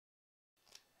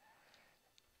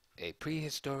A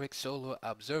prehistoric solar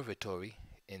observatory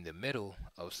in the middle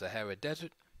of Sahara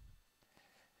Desert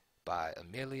by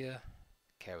Amelia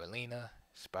Carolina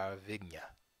Sparavigna,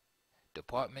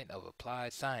 Department of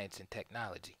Applied Science and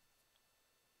Technology.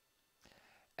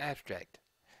 Abstract: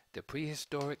 the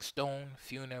prehistoric stone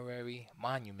funerary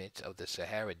monuments of the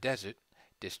Sahara Desert,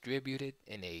 distributed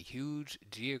in a huge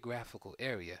geographical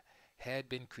area, had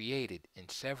been created in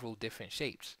several different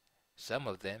shapes. Some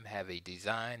of them have a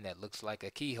design that looks like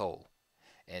a keyhole,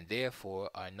 and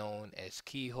therefore are known as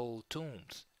keyhole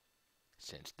tombs.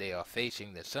 Since they are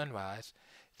facing the sunrise,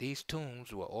 these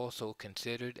tombs were also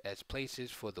considered as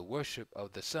places for the worship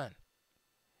of the sun.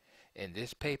 In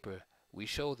this paper, we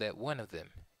show that one of them,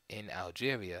 in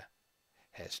Algeria,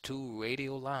 has two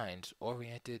radial lines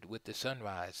oriented with the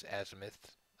sunrise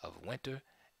azimuths of winter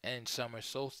and summer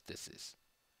solstices.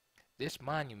 This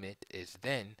monument is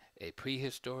then a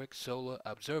prehistoric solar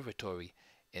observatory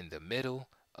in the middle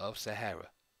of Sahara.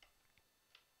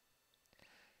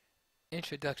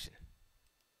 Introduction.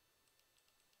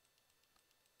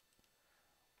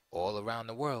 All around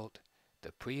the world,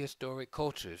 the prehistoric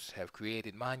cultures have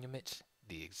created monuments,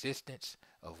 the existence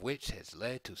of which has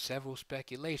led to several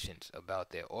speculations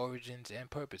about their origins and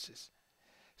purposes.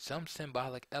 Some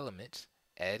symbolic elements,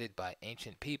 added by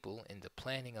ancient people in the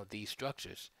planning of these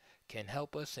structures, can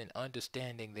help us in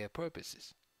understanding their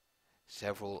purposes.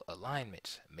 Several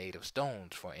alignments, made of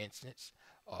stones for instance,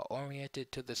 are oriented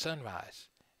to the sunrise,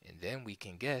 and then we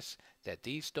can guess that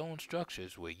these stone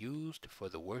structures were used for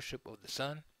the worship of the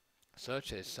sun,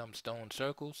 such as some stone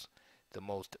circles, the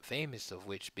most famous of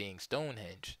which being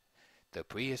Stonehenge, the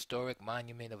prehistoric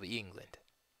monument of England.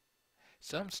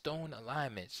 Some stone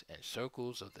alignments and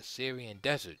circles of the Syrian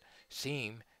desert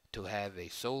seem to have a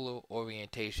solar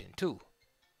orientation too.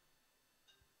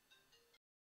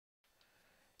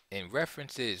 In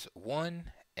references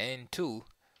 1 and 2,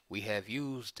 we have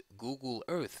used Google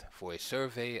Earth for a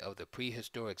survey of the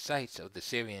prehistoric sites of the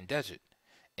Syrian desert.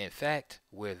 In fact,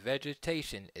 where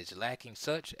vegetation is lacking,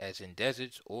 such as in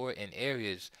deserts or in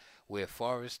areas where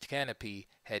forest canopy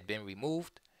had been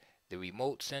removed, the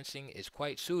remote sensing is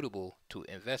quite suitable to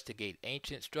investigate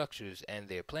ancient structures and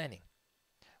their planning.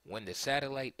 When the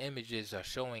satellite images are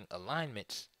showing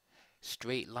alignments,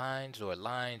 straight lines or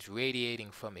lines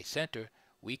radiating from a center,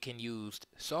 we can use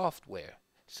software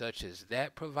such as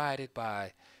that provided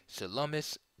by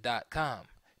Solumis.com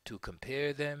to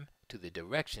compare them to the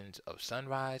directions of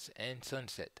sunrise and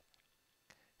sunset.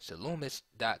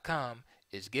 Solumis.com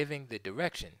is giving the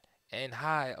direction and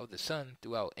high of the sun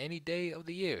throughout any day of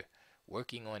the year,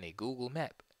 working on a Google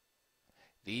map.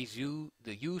 The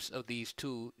use of these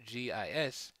two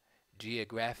GIS,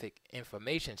 Geographic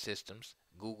Information Systems,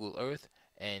 Google Earth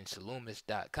and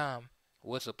Solumis.com,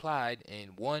 was applied in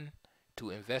one to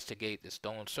investigate the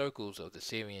stone circles of the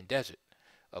Syrian desert.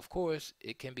 Of course,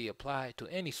 it can be applied to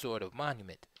any sort of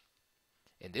monument.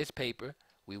 In this paper,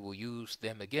 we will use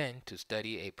them again to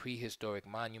study a prehistoric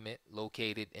monument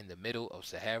located in the middle of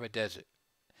Sahara Desert,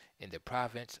 in the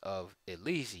province of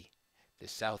Elisi, the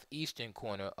southeastern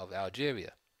corner of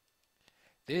Algeria.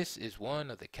 This is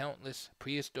one of the countless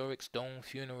prehistoric stone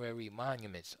funerary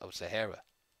monuments of Sahara.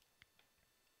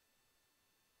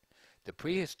 The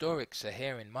prehistoric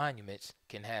Saharan monuments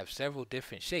can have several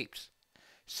different shapes.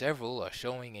 Several are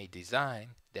showing a design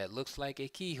that looks like a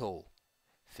keyhole,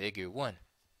 Figure 1,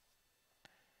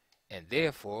 and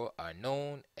therefore are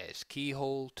known as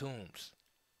keyhole tombs.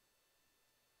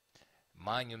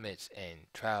 Monuments en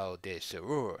trou de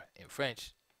serrure in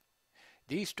French.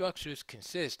 These structures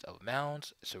consist of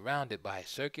mounds surrounded by a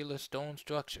circular stone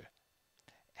structure,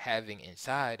 having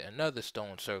inside another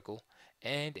stone circle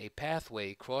and a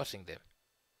pathway crossing them.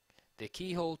 The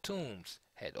keyhole tombs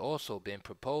had also been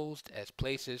proposed as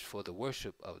places for the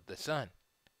worship of the sun,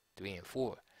 3 and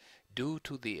 4, due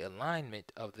to the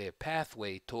alignment of their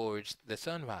pathway towards the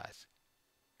sunrise.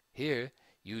 Here,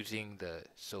 using the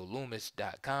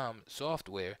Solumis.com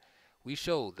software, we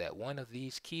show that one of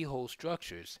these keyhole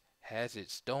structures has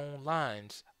its stone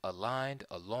lines aligned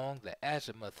along the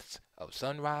azimuths of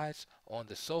sunrise on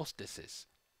the solstices.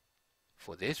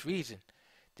 For this reason,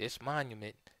 this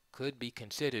monument could be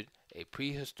considered a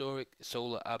prehistoric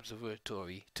solar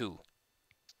observatory too.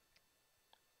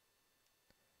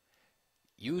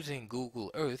 Using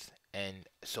Google Earth and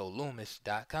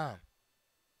Solumis.com,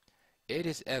 it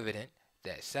is evident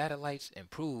that satellites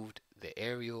improved the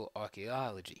aerial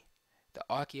archaeology, the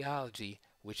archaeology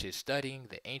which is studying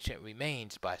the ancient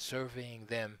remains by surveying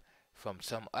them from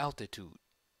some altitude.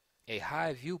 A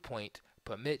high viewpoint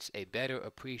permits a better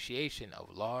appreciation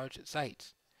of large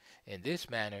sites. In this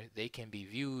manner, they can be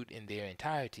viewed in their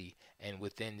entirety and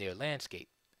within their landscape.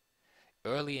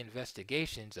 Early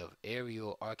investigations of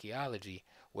aerial archaeology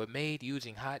were made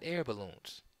using hot air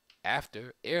balloons.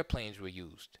 After, airplanes were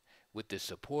used, with the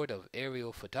support of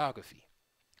aerial photography.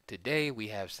 Today we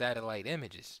have satellite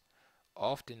images,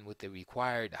 often with the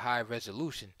required high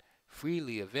resolution,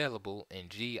 freely available in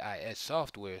GIS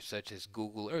software such as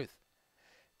Google Earth.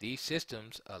 These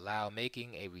systems allow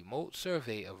making a remote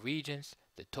survey of regions,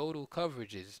 the total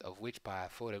coverages of which by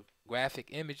photographic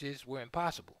images were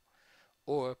impossible,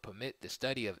 or permit the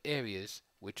study of areas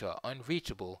which are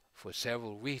unreachable for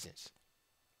several reasons.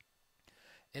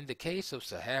 In the case of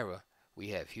Sahara, we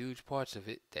have huge parts of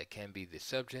it that can be the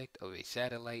subject of a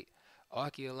satellite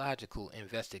archaeological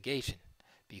investigation,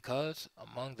 because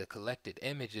among the collected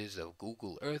images of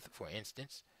Google Earth, for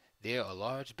instance, there are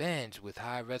large bands with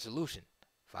high resolution,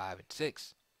 5 and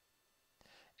 6.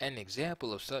 An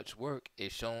example of such work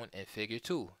is shown in Figure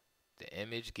 2. The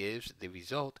image gives the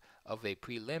result of a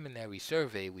preliminary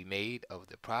survey we made of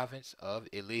the province of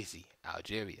Elisi,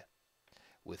 Algeria,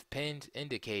 with pins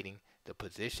indicating the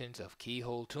positions of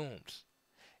keyhole tombs.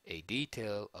 A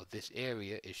detail of this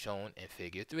area is shown in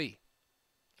Figure 3.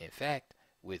 In fact,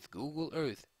 with Google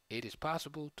Earth, it is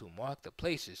possible to mark the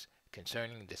places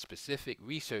concerning the specific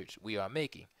research we are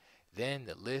making. Then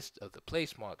the list of the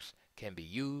place marks can be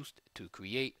used to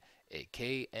create a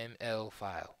KML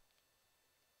file.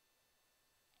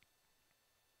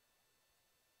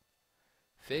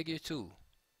 Figure 2.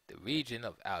 The region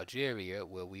of Algeria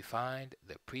where we find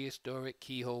the prehistoric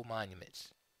keyhole monuments.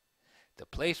 The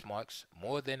place marks,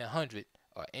 more than 100,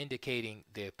 are indicating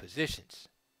their positions.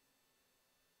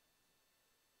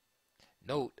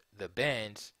 Note the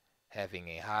bands having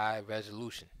a high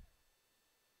resolution.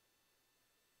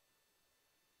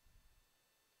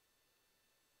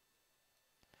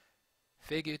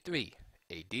 Figure 3.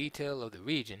 A detail of the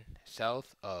region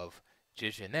south of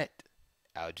Gijonet,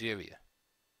 Algeria.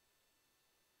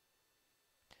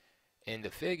 In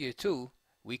the Figure 2,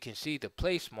 we can see the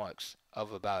place marks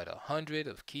of about 100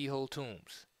 of keyhole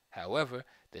tombs. However,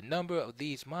 the number of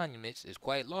these monuments is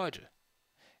quite larger.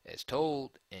 As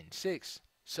told in 6,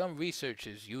 some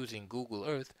researchers using Google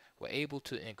Earth were able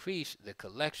to increase the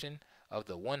collection of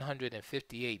the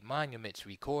 158 monuments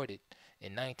recorded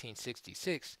in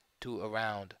 1966 to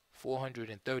around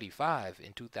 435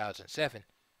 in 2007,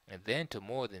 and then to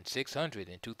more than 600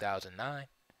 in 2009.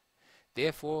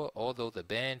 Therefore, although the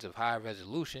bands of high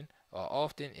resolution are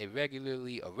often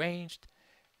irregularly arranged,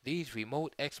 these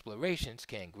remote explorations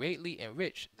can greatly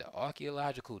enrich the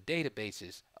archaeological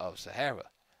databases of Sahara,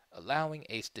 allowing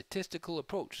a statistical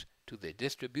approach to the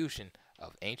distribution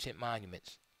of ancient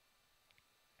monuments.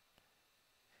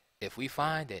 If we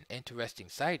find an interesting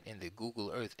site in the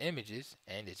Google Earth images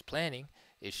and its planning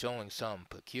is showing some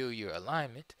peculiar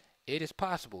alignment, it is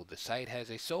possible the site has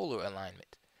a solar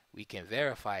alignment. We can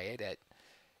verify it at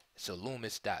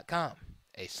Solumis.com,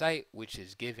 a site which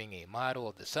is giving a model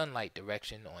of the sunlight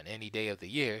direction on any day of the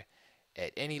year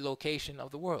at any location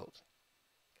of the world.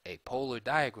 A polar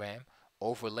diagram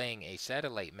overlaying a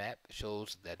satellite map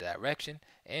shows the direction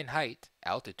and height,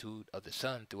 altitude of the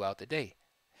sun throughout the day.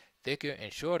 Thicker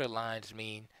and shorter lines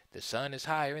mean the sun is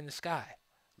higher in the sky.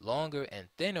 Longer and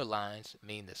thinner lines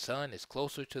mean the sun is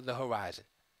closer to the horizon.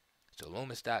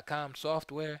 Solumis.com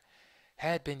software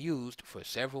had been used for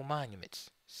several monuments,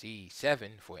 see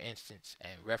 7 for instance,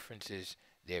 and references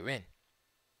therein.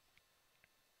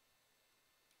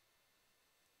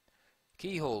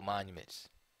 Keyhole monuments.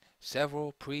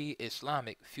 Several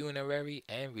pre-Islamic funerary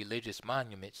and religious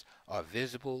monuments are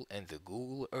visible in the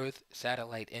Google Earth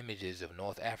satellite images of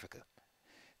North Africa.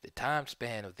 The time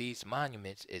span of these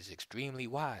monuments is extremely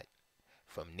wide,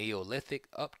 from Neolithic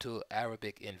up to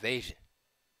Arabic invasion.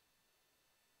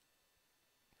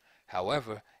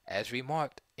 However, as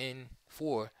remarked in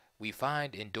 4, we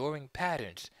find enduring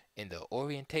patterns in the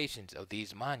orientations of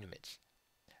these monuments,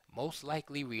 most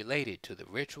likely related to the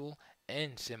ritual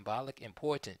and symbolic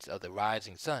importance of the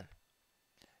rising sun.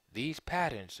 These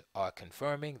patterns are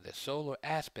confirming the solar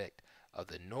aspect of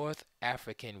the North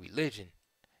African religion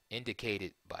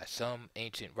indicated by some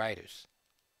ancient writers.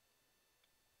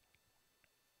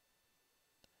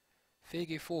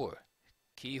 Figure 4.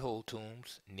 Keyhole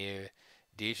tombs near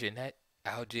Dijanet,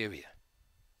 Algeria.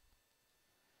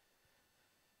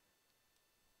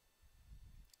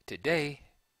 Today,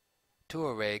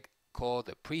 Tuareg call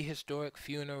the prehistoric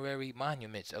funerary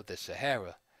monuments of the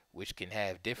Sahara, which can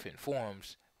have different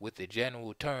forms, with the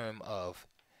general term of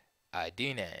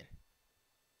Adinan.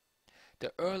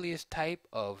 The earliest type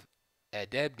of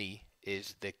Adebni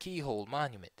is the keyhole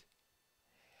monument.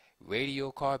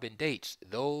 Radiocarbon dates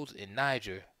those in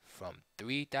Niger from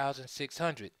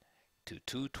 3600 to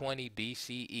 220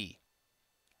 BCE.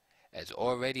 as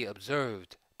already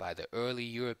observed by the early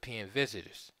European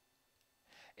visitors.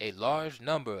 A large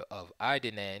number of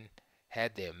Ardennen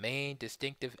had their main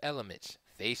distinctive elements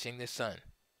facing the sun.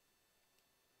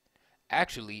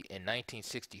 Actually, in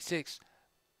 1966,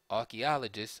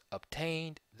 archaeologists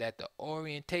obtained that the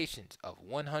orientations of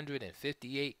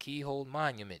 158 keyhole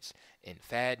monuments in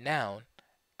Fad Noun,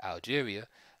 Algeria,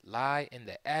 lie in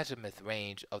the azimuth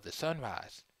range of the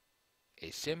sunrise.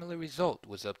 A similar result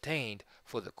was obtained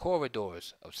for the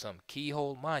corridors of some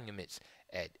keyhole monuments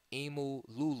at Emu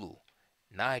Lulu,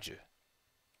 Niger.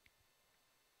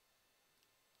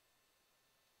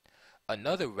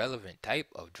 Another relevant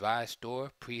type of dry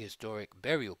store prehistoric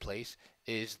burial place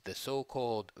is the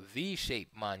so-called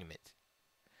V-shaped monument,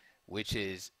 which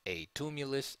is a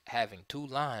tumulus having two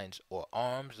lines or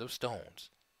arms of stones.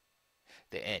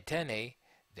 The antennae,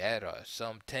 that are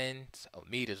some tens of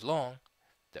meters long,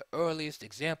 the earliest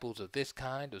examples of this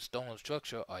kind of stone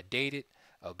structure are dated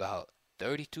about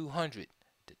 3200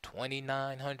 to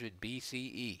 2900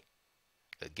 BCE.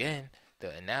 Again,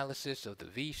 the analysis of the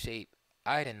V-shaped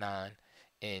Idanon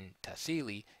in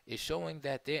Tassili is showing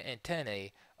that their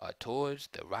antennae are towards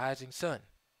the rising sun.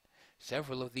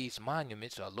 Several of these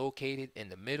monuments are located in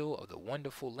the middle of the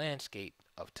wonderful landscape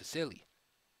of Tassili.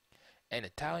 An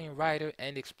Italian writer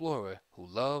and explorer who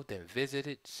loved and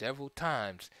visited several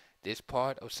times this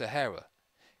part of Sahara,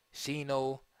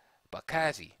 Sino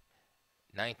Bakazi,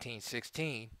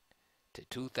 1916 to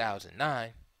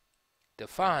 2009,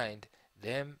 defined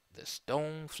them the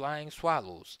stone flying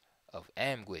swallows of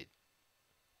Amgwid.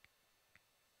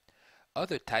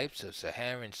 Other types of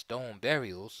Saharan stone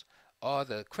burials are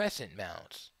the crescent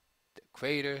mounds, the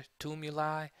crater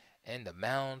tumuli, and the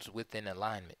mounds within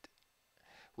alignment,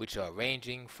 which are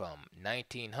ranging from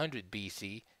 1900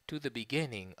 BC to the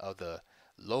beginning of the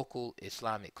local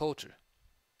Islamic culture.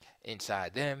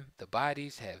 Inside them, the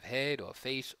bodies have head or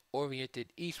face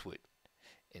oriented eastward.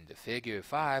 In the figure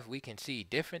 5, we can see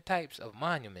different types of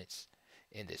monuments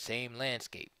in the same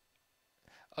landscape.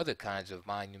 Other kinds of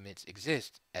monuments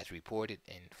exist as reported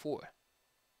in 4.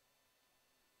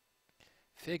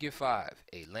 Figure 5,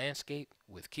 a landscape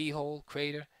with keyhole,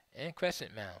 crater, and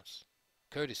crescent mounds.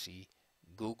 Courtesy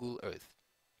Google Earth.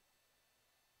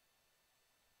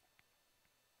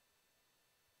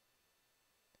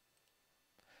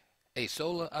 A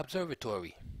solar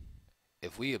observatory.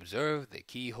 If we observe the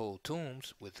keyhole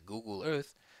tombs with Google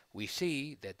Earth, we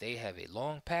see that they have a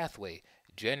long pathway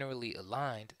generally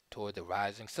aligned toward the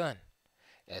rising sun.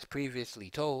 As previously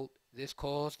told, this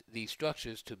caused these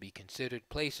structures to be considered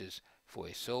places for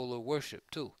a solar worship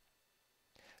too.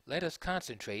 Let us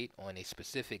concentrate on a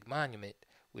specific monument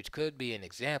which could be an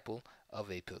example of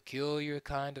a peculiar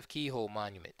kind of keyhole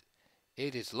monument.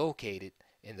 It is located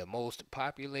in the most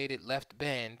populated left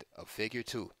band of figure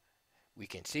 2. We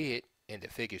can see it in the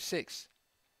figure 6.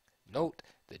 Note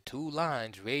the two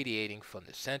lines radiating from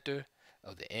the center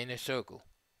of the inner circle.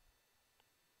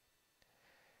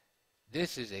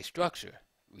 This is a structure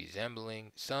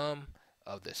resembling some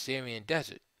of the Syrian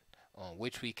desert on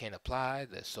which we can apply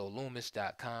the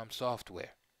Solumus.com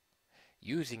software.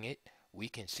 Using it, we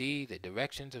can see the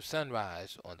directions of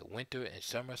sunrise on the winter and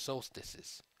summer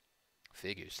solstices.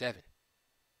 Figure 7.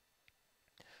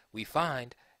 We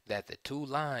find that the two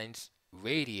lines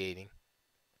radiating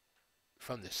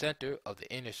from the center of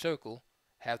the inner circle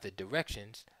have the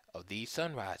directions of these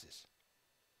sunrises.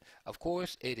 Of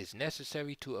course, it is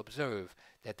necessary to observe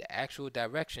that the actual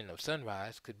direction of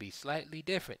sunrise could be slightly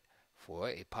different for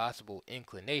a possible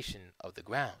inclination of the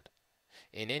ground.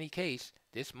 In any case,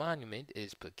 this monument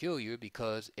is peculiar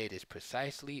because it is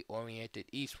precisely oriented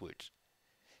eastwards.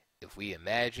 If we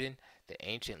imagine the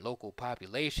ancient local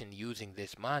population using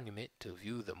this monument to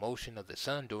view the motion of the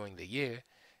sun during the year,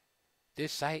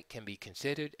 this site can be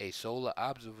considered a solar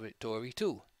observatory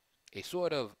too, a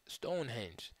sort of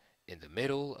Stonehenge in the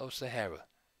middle of Sahara.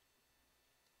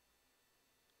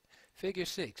 Figure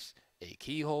 6, a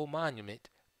keyhole monument,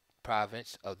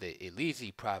 province of the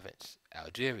Elizi province,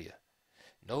 Algeria.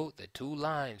 Note the two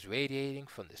lines radiating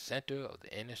from the center of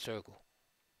the inner circle.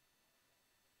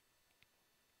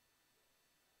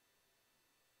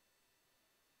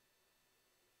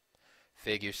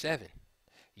 Figure 7.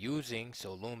 Using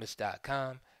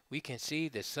Solumus.com, we can see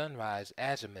the sunrise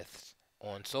azimuths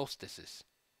on solstices.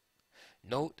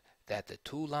 Note that the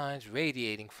two lines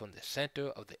radiating from the center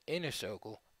of the inner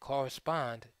circle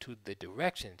correspond to the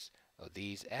directions of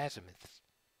these azimuths.